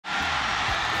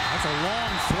That's a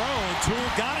long throw, and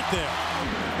Tuel got it there.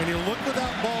 And you look where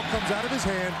that ball comes out of his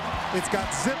hand. It's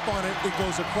got zip on it. It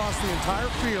goes across the entire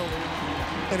field,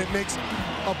 and it makes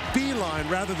a beeline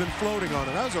rather than floating on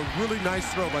it. That was a really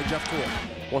nice throw by Jeff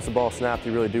Tuel. Once the ball snapped,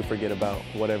 you really do forget about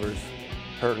whatever's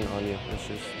hurting on you. It's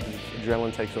just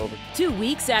adrenaline takes over. 2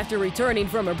 weeks after returning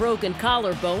from a broken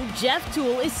collarbone, Jeff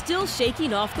Tuel is still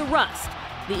shaking off the rust.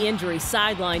 The injury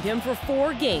sidelined him for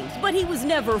 4 games, but he was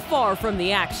never far from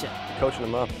the action. Coaching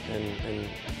him up, and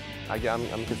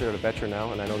I'm considered a veteran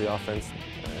now, and I know the offense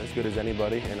as good as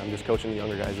anybody, and I'm just coaching the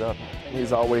younger guys up.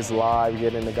 He's always live,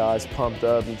 getting the guys pumped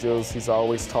up. He's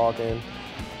always talking,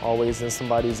 always in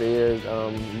somebody's ear,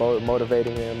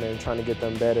 motivating them and trying to get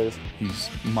them better. His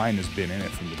mind has been in it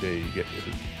from the day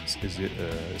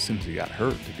as soon as he got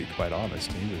hurt, to be quite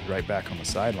honest. He was right back on the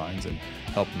sidelines and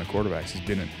helping the quarterbacks. He's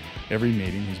been in every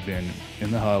meeting, he's been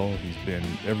in the huddle, he's been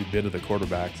every bit of the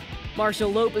quarterbacks.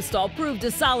 Marshall Lopestall proved a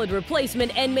solid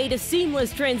replacement and made a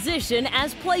seamless transition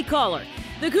as play caller.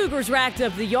 The Cougars racked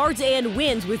up the yards and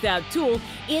wins without Tuel.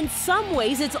 In some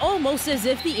ways, it's almost as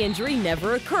if the injury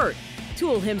never occurred.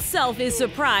 Tuel himself is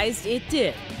surprised it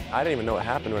did. I didn't even know what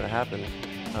happened when it happened.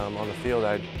 On the field,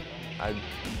 I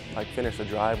like finished the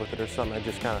drive with it or something.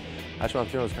 That's what I'm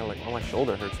feeling. It was kind of like, oh, my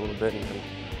shoulder hurts a little bit, and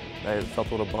I felt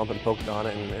a little bump and poked on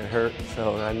it, and it hurt.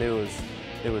 So I knew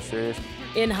it was serious.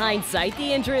 In hindsight,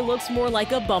 the injury looks more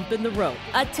like a bump in the road,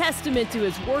 a testament to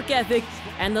his work ethic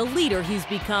and the leader he's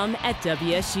become at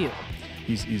WSU.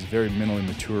 He's very mentally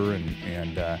mature, and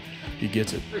he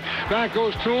gets it. Back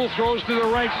goes Tuel, throws to the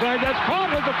right side. That's caught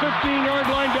at the 15-yard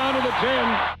line down to the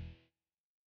 10.